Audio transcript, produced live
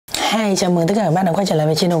Hi, chào mừng tất cả các bạn đã quay trở lại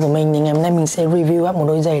với channel của mình. Thì ngày hôm nay mình sẽ review up một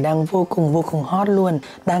đôi giày đang vô cùng hot luôn,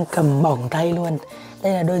 đang cầm bỏng tay luôn.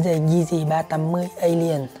 Đây là đôi giày YEEZY 380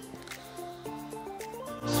 Alien.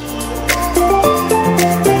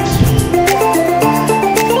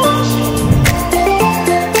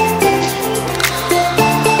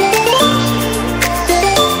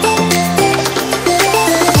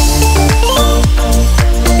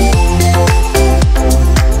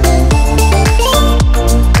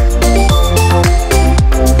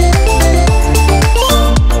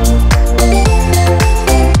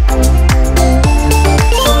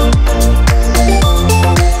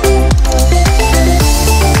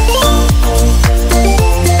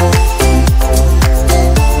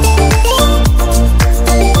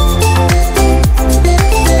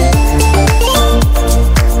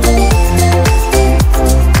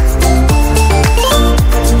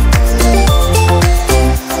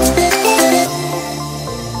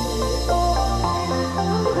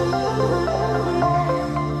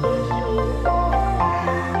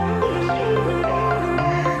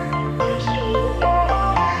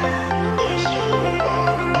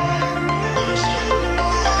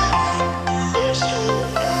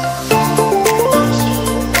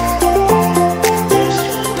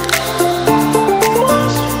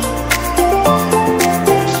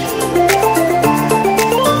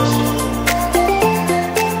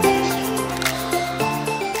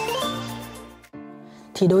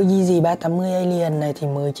 Thì đôi YEEZY 380 Alien này thì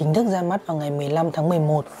mới chính thức ra mắt vào ngày 15 tháng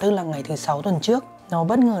 11, tức là ngày thứ 6 tuần trước. Nó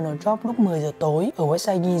bất ngờ nó drop lúc 10 giờ tối ở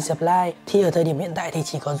website YEEZY Supply. Thì ở thời điểm hiện tại thì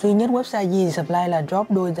chỉ có duy nhất website YEEZY Supply là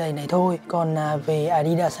drop đôi giày này thôi. Còn về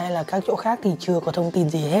Adidas hay là các chỗ khác thì chưa có thông tin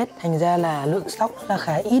gì hết. Thành ra là lượng stock là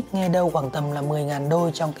khá ít, nghe đâu khoảng tầm là 10.000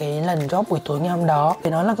 đôi trong cái lần drop buổi tối ngày hôm đó.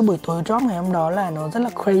 Phải nói là cái buổi tối drop ngày hôm đó là nó rất là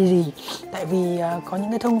crazy. Tại vì có những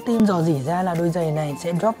cái thông tin dò dỉ ra là đôi giày này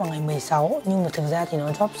sẽ drop vào ngày 16. Nhưng mà thực ra thì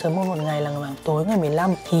nó drop sớm hơn một ngày là tối ngày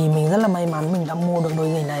 15. Thì mình rất là may mắn mình đã mua được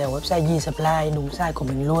đôi giày này ở website YEEZY Supply, đúng size của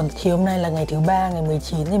mình luôn. Thì hôm nay là ngày thứ 3, ngày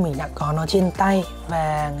 19 thì mình đã có nó trên tay.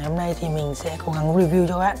 Và ngày hôm nay thì mình sẽ cố gắng review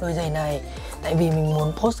cho các bạn đôi giày này. Tại vì mình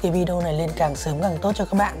muốn post cái video này lên càng sớm càng tốt cho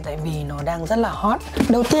các bạn. Tại vì nó đang rất là hot.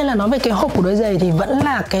 Đầu tiên là nói về cái hộp của đôi giày thì vẫn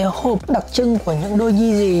là cái hộp đặc trưng của những đôi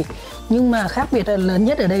YEEZY. Nhưng mà khác biệt lớn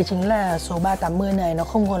nhất ở đây chính là số 380 này nó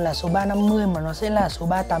không còn là số 350 mà nó sẽ là số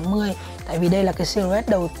 380. Tại vì đây là cái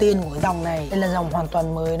silhouette đầu tiên của dòng này. Đây là dòng hoàn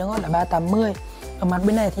toàn mới, nó gọi là 380. Ở mặt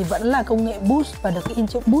bên này thì vẫn là công nghệ boost và được in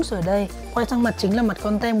chữ boost ở đây. Quay sang mặt chính là mặt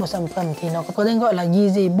content của sản phẩm thì nó có tên gọi là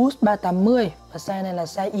YEEZY Boost 380. Và size này là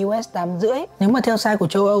size US 8,5. Nếu mà theo size của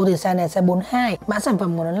châu Âu thì size này size 42. Mã sản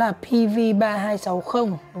phẩm của nó là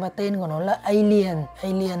PV3260 và tên của nó là Alien.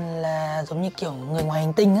 Alien là giống như kiểu người ngoài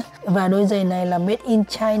hành tinh á. Và đôi giày này là made in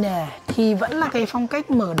China. Thì vẫn là cái phong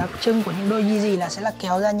cách mở đặc trưng của những đôi YEEZY là sẽ là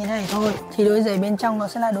kéo ra như thế này thôi. Thì đôi giày bên trong nó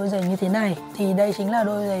sẽ là đôi giày như thế này. Thì đây chính là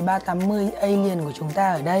đôi giày 380 Alien của chúng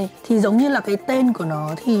ta ở đây. Thì giống như là cái tên của nó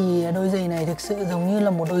thì đôi giày này thực sự giống như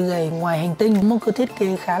là một đôi giày ngoài hành tinh. Một cái thiết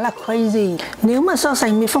kế khá là crazy. Nếu mà so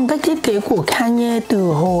sánh với phong cách thiết kế của Kanye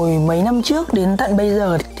từ hồi mấy năm trước đến tận bây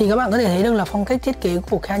giờ thì các bạn có thể thấy được là phong cách thiết kế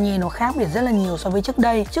của Kanye nó khác biệt rất là nhiều so với trước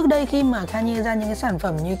đây. Trước đây khi mà Kanye ra những cái sản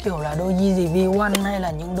phẩm như kiểu là đôi YEEZY V1 hay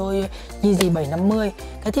là những đôi YEEZY 750,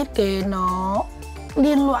 cái thiết kế nó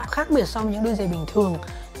điên loạn khác biệt so với những đôi giày bình thường.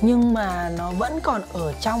 Nhưng mà nó vẫn còn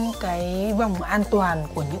ở trong cái vòng an toàn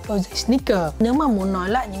của những đôi giày sneaker. Nếu mà muốn nói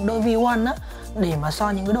lại những đôi V1 á, để mà so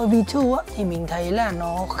những cái đôi V2 á, thì mình thấy là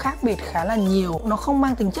nó khác biệt khá là nhiều. Nó không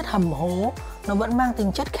mang tính chất hầm hố, nó vẫn mang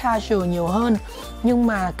tính chất casual nhiều hơn. Nhưng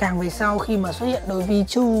mà càng về sau khi mà xuất hiện đôi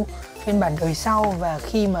V2 phiên bản đời sau và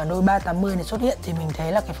khi mà đôi 380 này xuất hiện thì mình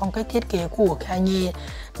thấy là cái phong cách thiết kế của Kanye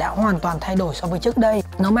đã hoàn toàn thay đổi so với trước đây.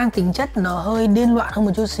 Nó mang tính chất nó hơi điên loạn hơn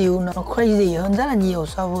một chút xíu, nó crazy hơn rất là nhiều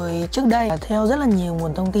so với trước đây. Theo rất là nhiều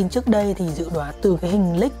nguồn thông tin trước đây thì dự đoán từ cái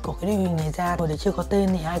hình leak của cái đôi hình này ra, hồi đấy chưa có tên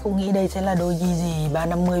thì ai cũng nghĩ đây sẽ là đôi YEEZY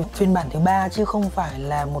 350 phiên bản thứ 3 chứ không phải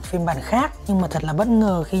là một phiên bản khác. Nhưng mà thật là bất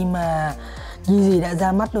ngờ khi mà YEEZY đã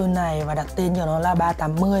ra mắt đôi này và đặt tên cho nó là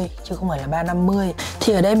 380 chứ không phải là 350.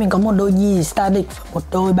 Thì ở đây mình có một đôi YEEZY Static và một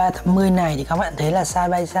đôi 380 này thì các bạn thấy là side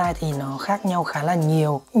by side thì nó khác nhau khá là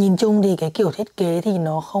nhiều. Nhìn chung thì cái kiểu thiết kế thì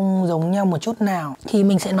nó không giống nhau một chút nào. Thì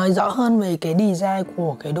mình sẽ nói rõ hơn về cái design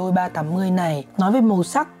của cái đôi 380 này. Nói về màu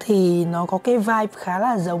sắc thì nó có cái vibe khá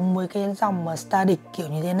là giống với cái dòng mà Static kiểu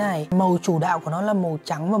như thế này. Màu chủ đạo của nó là màu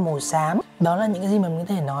trắng và màu xám. Đó là những cái gì mà mình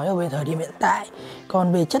có thể nói ở về thời điểm hiện tại.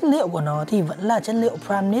 Còn về chất liệu của nó thì vẫn là chất liệu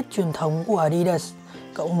Prime Knit truyền thống của Adidas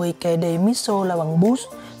cộng với cái đế midsole là bằng boost.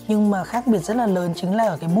 Nhưng mà khác biệt rất là lớn chính là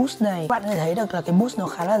ở cái boost này. Bạn có thể thấy được là cái boost nó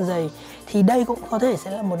khá là dày. Thì đây cũng có thể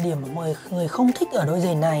sẽ là một điểm mà mọi người không thích ở đôi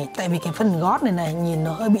giày này. Tại vì cái phần gót này nhìn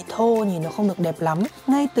nó hơi bị thô, nhìn nó không được đẹp lắm.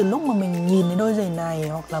 Ngay từ lúc mà mình nhìn thấy đôi giày này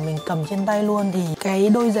hoặc là mình cầm trên tay luôn thì cái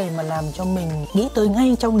đôi giày mà làm cho mình nghĩ tới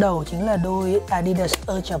ngay trong đầu chính là đôi Adidas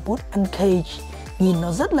Ultra Boost Uncaged. Nhìn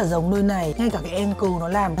nó rất là giống đôi này, ngay cả cái ankle nó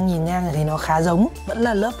làm nhìn ngang thì nó khá giống. Vẫn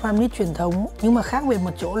là lớp prime knit truyền thống, nhưng mà khác biệt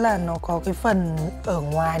một chỗ là nó có cái phần ở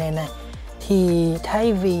ngoài này. Thì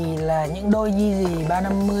thay vì là những đôi Yeezy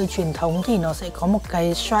 350 truyền thống thì nó sẽ có một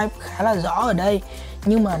cái stripe khá là rõ ở đây.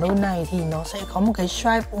 Nhưng mà đôi này thì nó sẽ có một cái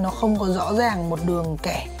stripe, nó không có rõ ràng một đường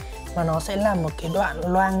kẻ, mà nó sẽ là một cái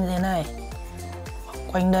đoạn loang như thế này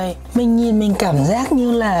quanh đây. Mình nhìn mình cảm giác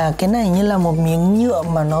như là cái này như là một miếng nhựa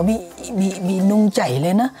mà nó bị nung chảy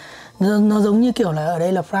lên á. Nó giống như kiểu là ở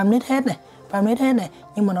đây là prime knit hết này,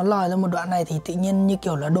 nhưng mà nó lòi ra một đoạn này thì tự nhiên như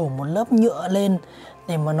kiểu là đổ một lớp nhựa lên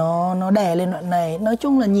để mà nó đè lên đoạn này. Nói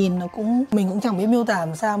chung là nhìn nó cũng, mình cũng chẳng biết miêu tả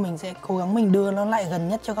làm sao, mình sẽ cố gắng mình đưa nó lại gần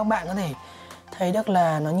nhất cho các bạn có thể thấy được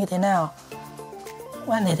là nó như thế nào. Các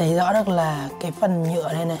bạn thể thấy rõ được là cái phần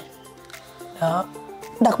nhựa đây này. Đó.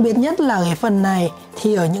 Đặc biệt nhất là cái phần này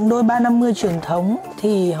thì ở những đôi 350 truyền thống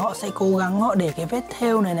thì họ sẽ cố gắng họ để cái vết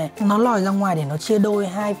thêu này nó lòi ra ngoài để nó chia đôi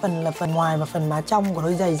hai phần là phần ngoài và phần má trong của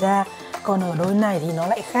đôi giày ra. Còn ở đôi này thì nó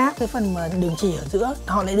lại khác, cái phần mà đường chỉ ở giữa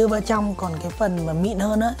họ lại đưa vào trong, còn cái phần mà mịn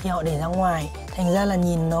hơn á thì họ để ra ngoài. Thành ra là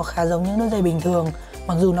nhìn nó khá giống những đôi giày bình thường.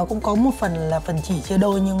 Mặc dù nó cũng có một phần là phần chỉ chia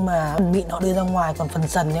đôi nhưng mà phần mịn họ đưa ra ngoài, còn phần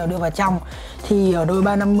sần thì họ đưa vào trong. Thì ở đôi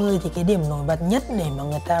 350 thì cái điểm nổi bật nhất để mà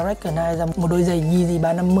người ta recognize ra một đôi giày Yeezy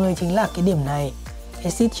 350 chính là cái điểm này.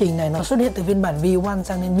 Cái stitching này nó xuất hiện từ phiên bản V1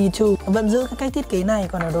 sang đến V2, nó vẫn giữ cái cách thiết kế này,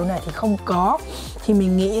 còn ở đôi này thì không có. Thì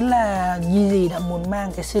mình nghĩ là Yeezy đã muốn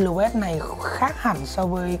mang cái silhouette này khác hẳn so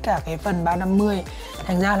với cả cái phần 350.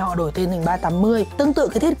 Thành ra là họ đổi tên thành 380. Tương tự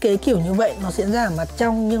cái thiết kế kiểu như vậy nó diễn ra ở mặt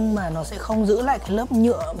trong, nhưng mà nó sẽ không giữ lại cái lớp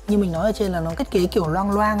nhựa. Như mình nói ở trên là nó thiết kế kiểu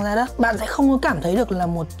loang loang ra đó. Bạn sẽ không có cảm thấy được là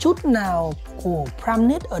một chút nào của prime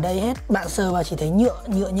knit ở đây hết. Bạn sờ vào chỉ thấy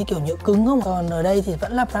nhựa như kiểu nhựa cứng không. Còn ở đây thì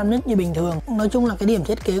vẫn là prime knit như bình thường. Nói chung là cái điểm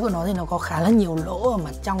thiết kế của nó thì nó có khá là nhiều lỗ ở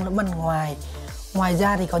mặt trong lẫn mặt ngoài. Ngoài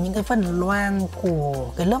ra thì có những cái phần loang của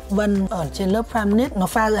cái lớp vân ở trên lớp prime knit, nó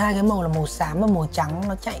pha giữa hai cái màu là màu xám và màu trắng,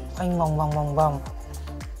 nó chạy quanh vòng.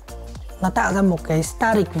 Nó tạo ra một cái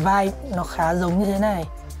static vibe, nó khá giống như thế này.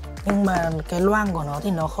 Nhưng mà cái loang của nó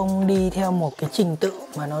thì nó không đi theo một cái trình tự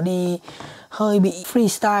mà nó đi hơi bị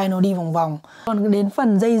freestyle, nó đi vòng. Còn đến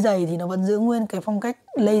phần dây giày thì nó vẫn giữ nguyên cái phong cách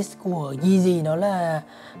lace của Yeezy, nó là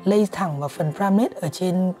lace thẳng vào phần prime knit ở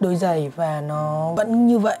trên đôi giày và nó vẫn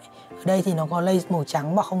như vậy. Ở đây thì nó có lace màu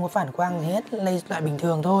trắng và không có phản quang gì hết, lace loại bình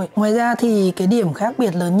thường thôi. Ngoài ra thì cái điểm khác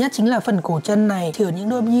biệt lớn nhất chính là phần cổ chân này. Thì ở những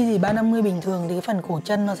đôi Yeezy 350 bình thường thì cái phần cổ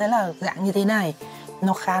chân nó sẽ là dạng như thế này,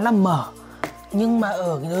 nó khá là mở. Nhưng mà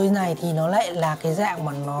ở cái đôi này thì nó lại là cái dạng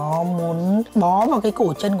mà nó muốn bó vào cái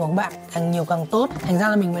cổ chân của các bạn càng nhiều càng tốt. Thành ra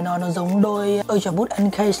là mình mới nói nó giống đôi Ultra Boost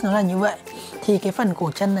Uncaged, nó là như vậy. Thì cái phần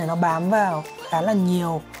cổ chân này nó bám vào khá là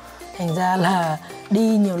nhiều. Thành ra là đi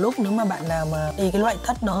nhiều lúc nếu mà bạn nào mà đi cái loại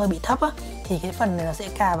tất nó hơi bị thấp á thì cái phần này nó sẽ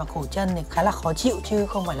cà vào cổ chân thì khá là khó chịu chứ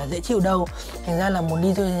không phải là dễ chịu đâu. Thành ra là muốn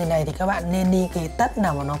đi đôi giày này thì các bạn nên đi cái tất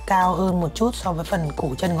nào mà nó cao hơn một chút so với phần cổ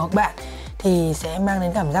chân của các bạn thì sẽ mang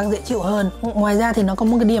đến cảm giác dễ chịu hơn. Ngoài ra thì nó có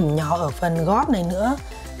một cái điểm nhỏ ở phần gót này nữa.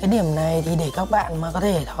 Cái điểm này thì để các bạn mà có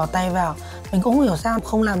thể thò tay vào. Mình cũng không hiểu sao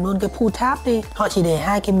không làm luôn cái pull tab đi. Họ chỉ để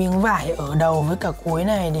hai cái miếng vải ở đầu với cả cuối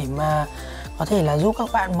này để mà có thể là giúp các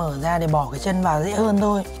bạn mở ra để bỏ cái chân vào dễ hơn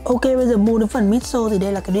thôi. Ok, bây giờ mua đến phần midsole thì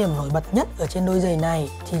đây là cái điểm nổi bật nhất ở trên đôi giày này.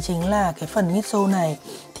 Thì chính là cái phần midsole này.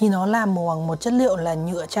 Thì nó làm bằng một chất liệu là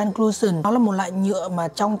nhựa translucent. Nó là một loại nhựa mà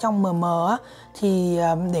trong mờ mờ á. Thì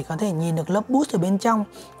để có thể nhìn được lớp boost ở bên trong.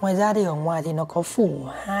 Ngoài ra thì ở ngoài thì nó có phủ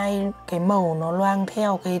hai cái màu nó loang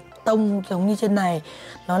theo cái tông giống như trên này.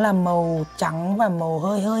 Nó là màu trắng và màu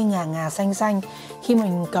hơi ngà xanh. Khi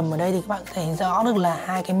mình cầm ở đây thì các bạn thấy rõ được là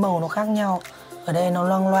hai cái màu nó khác nhau. Ở đây nó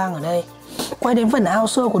loang ở đây. Quay đến phần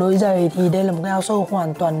outsole của đôi giày thì đây là một cái outsole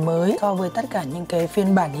hoàn toàn mới so với tất cả những cái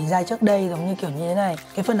phiên bản design trước đây giống như kiểu như thế này.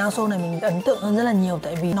 Cái phần outsole này mình ấn tượng hơn rất là nhiều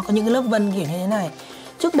tại vì nó có những cái lớp vân kiểu như thế này.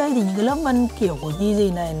 Trước đây thì những cái lớp vân kiểu của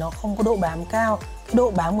Yeezy này nó không có độ bám cao, cái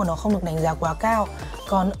độ bám của nó không được đánh giá quá cao.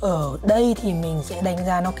 Còn ở đây thì mình sẽ đánh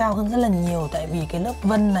giá nó cao hơn rất là nhiều tại vì cái lớp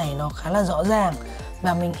vân này nó khá là rõ ràng.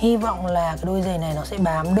 Và mình hy vọng là cái đôi giày này nó sẽ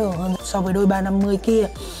bám đường hơn so với đôi 350 kia.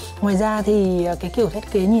 Ngoài ra thì cái kiểu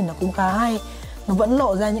thiết kế nhìn nó cũng khá hay. Nó vẫn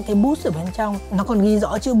lộ ra những cái boost ở bên trong. Nó còn ghi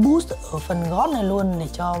rõ chữ boost ở phần gót này luôn để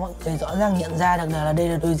cho mọi người rõ ràng nhận ra được là đây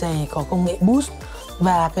là đôi giày có công nghệ boost.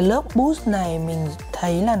 Và cái lớp boost này mình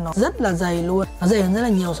thấy là nó rất là dày luôn. Nó dày hơn rất là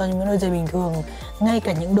nhiều so với những đôi giày bình thường. Ngay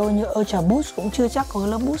cả những đôi như Ultra Boost cũng chưa chắc có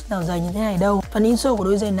lớp boost nào dày như thế này đâu. Phần insole của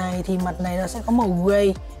đôi giày này thì mặt này nó sẽ có màu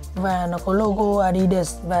gray và nó có logo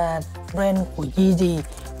Adidas và brand của YEEZY.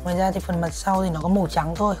 Ngoài ra thì phần mặt sau thì nó có màu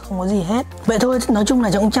trắng thôi, không có gì hết. Vậy thôi, nói chung là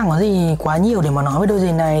cũng chẳng có gì quá nhiều để mà nói về đôi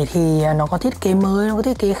giày này. Thì nó có thiết kế mới, nó có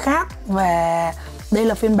thiết kế khác. Và đây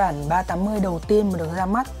là phiên bản 380 đầu tiên mà được ra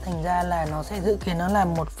mắt. Thành ra là nó sẽ dự kiến nó là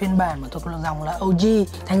một phiên bản mà thuộc dòng là OG.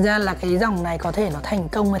 Thành ra là cái dòng này có thể nó thành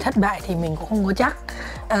công hay thất bại thì mình cũng không có chắc.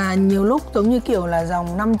 Nhiều lúc giống như kiểu là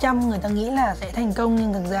dòng 500 người ta nghĩ là sẽ thành công,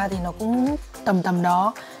 nhưng thực ra thì nó cũng tầm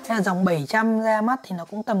đó. Hay là dòng 700 ra mắt thì nó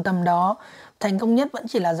cũng tầm đó. Thành công nhất vẫn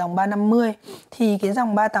chỉ là dòng 350. Thì cái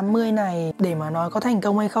dòng 380 này để mà nói có thành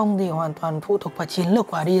công hay không thì hoàn toàn phụ thuộc vào chiến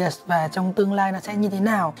lược của Adidas và trong tương lai nó sẽ như thế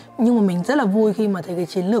nào. Nhưng mà mình rất là vui khi mà thấy cái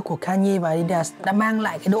chiến lược của Kanye và Adidas đã mang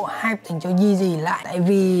lại cái độ hype dành cho YEEZY lại. Tại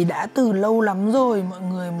vì đã từ lâu lắm rồi mọi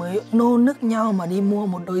người mới nô nức nhau mà đi mua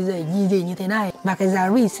một đôi giày YEEZY như thế này. Và cái giá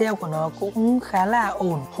resale của nó cũng khá là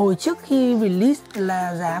ổn. Hồi trước khi release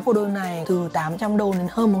là giá của đôi này từ 800 đô đến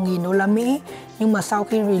hơn 1.000 đô la Mỹ. Nhưng mà sau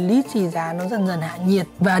khi release thì giá nó dần dần hạ nhiệt.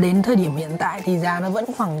 Và đến thời điểm hiện tại thì giá nó vẫn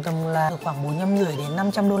khoảng tầm là khoảng 450 đến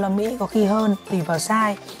 500 đô la Mỹ, có khi hơn, tùy vào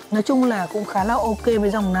size. Nói chung là cũng khá là ok với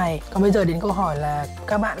dòng này. Còn bây giờ đến câu hỏi là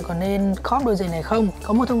các bạn có nên cop đôi giày này không?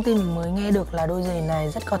 Có một thông tin mình mới nghe được là đôi giày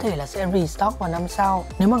này rất có thể là sẽ restock vào năm sau.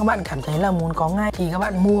 Nếu mà các bạn cảm thấy là muốn có ngay thì các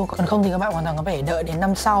bạn mua, còn không thì các bạn hoàn toàn có thể đợi đến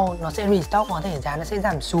năm sau nó sẽ restock, có thể giá nó sẽ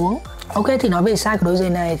giảm xuống. Ok, thì nói về size của đôi giày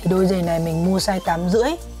này thì đôi giày này mình mua size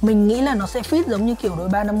 8,5. Mình nghĩ là nó sẽ fit giống như kiểu đôi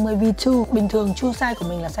 350 V2. Bình thường true size của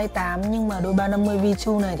mình là size 8, nhưng mà đôi 350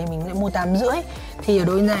 V2 này thì mình sẽ mua 8,5. Thì ở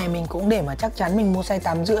đôi này mình cũng để mà chắc chắn mình mua size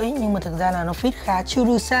 8,5, nhưng mà thực ra là nó fit khá true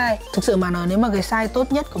size. Thực sự mà nói nếu mà cái size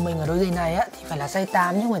tốt nhất của mình ở đôi giày này á thì phải là size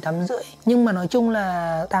 8 chứ không phải 8,5. Nhưng mà nói chung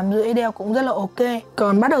là 8,5 đeo cũng rất là ok.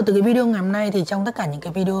 Còn bắt đầu từ cái video ngày hôm nay thì trong tất cả những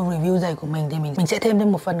cái video review giày của mình thì mình sẽ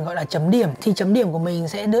thêm một phần gọi là chấm điểm. Thì chấm điểm của mình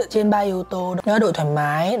sẽ dựa trên 3 yếu tố. Đó là độ thoải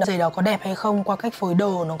mái, giày đó có đẹp hay không qua cách phối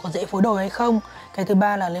đồ, nó có dễ phối đồ hay không. Cái thứ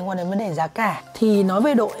ba là liên quan đến vấn đề giá cả. Thì nói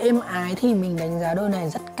về độ êm ái thì mình đánh giá đôi này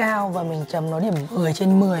rất cao và mình chấm nó điểm 10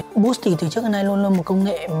 trên 10. Boost thì từ trước đến nay luôn luôn một công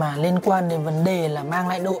nghệ mà liên quan đến vấn đề là mang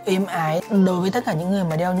lại độ êm ái đối với tất cả những người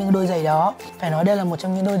mà đeo những đôi giày đó. Phải nói đây là một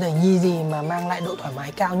trong những đôi giày YEEZY mà mang lại độ thoải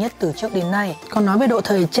mái cao nhất từ trước đến nay. Còn nói về độ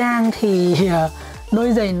thời trang thì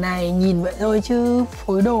đôi giày này nhìn vậy thôi chứ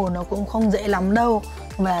phối đồ nó cũng không dễ lắm đâu.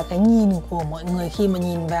 Và cái nhìn của mọi người khi mà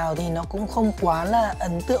nhìn vào thì nó cũng không quá là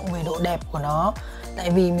ấn tượng về độ đẹp của nó. Tại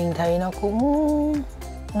vì mình thấy nó cũng...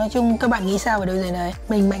 Nói chung các bạn nghĩ sao về đôi giày này?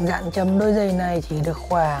 Mình mạnh dạn chấm đôi giày này chỉ được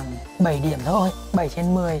khoảng 7 điểm thôi, 7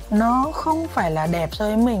 trên 10. Nó không phải là đẹp so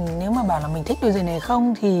với mình. Nếu mà bảo là mình thích đôi giày này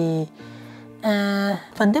không thì...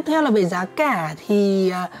 phần tiếp theo là về giá cả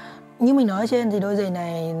thì... Như mình nói ở trên thì đôi giày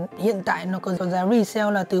này hiện tại nó có giá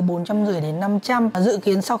resale là từ 450 đến 500. Dự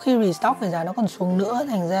kiến sau khi restock thì giá nó còn xuống nữa.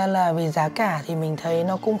 Thành ra là về giá cả thì mình thấy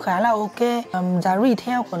nó cũng khá là ok. Giá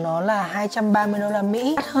retail của nó là 230 đô la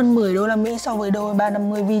Mỹ, đắt hơn 10 đô la Mỹ so với đôi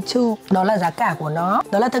 350 V2. Đó là giá cả của nó.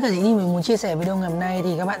 Đó là tất cả những gì mình muốn chia sẻ video ngày hôm nay.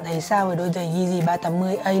 Thì các bạn thấy sao về đôi giày YEEZY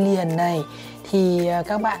 380 Alien này? Thì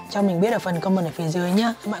các bạn cho mình biết ở phần comment ở phía dưới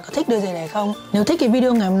nhá. Các bạn có thích đôi giày này không? Nếu thích cái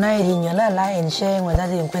video ngày hôm nay thì nhớ là like and share. Ngoài ra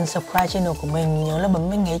thì đừng quên subscribe channel của mình. Nhớ là bấm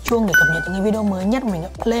bên ghế chuông để cập nhật những cái video mới nhất mình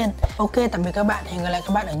up lên. Ok, tạm biệt các bạn. Hẹn gặp lại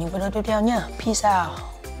các bạn ở những video tiếp theo nhá. Peace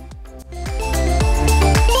out.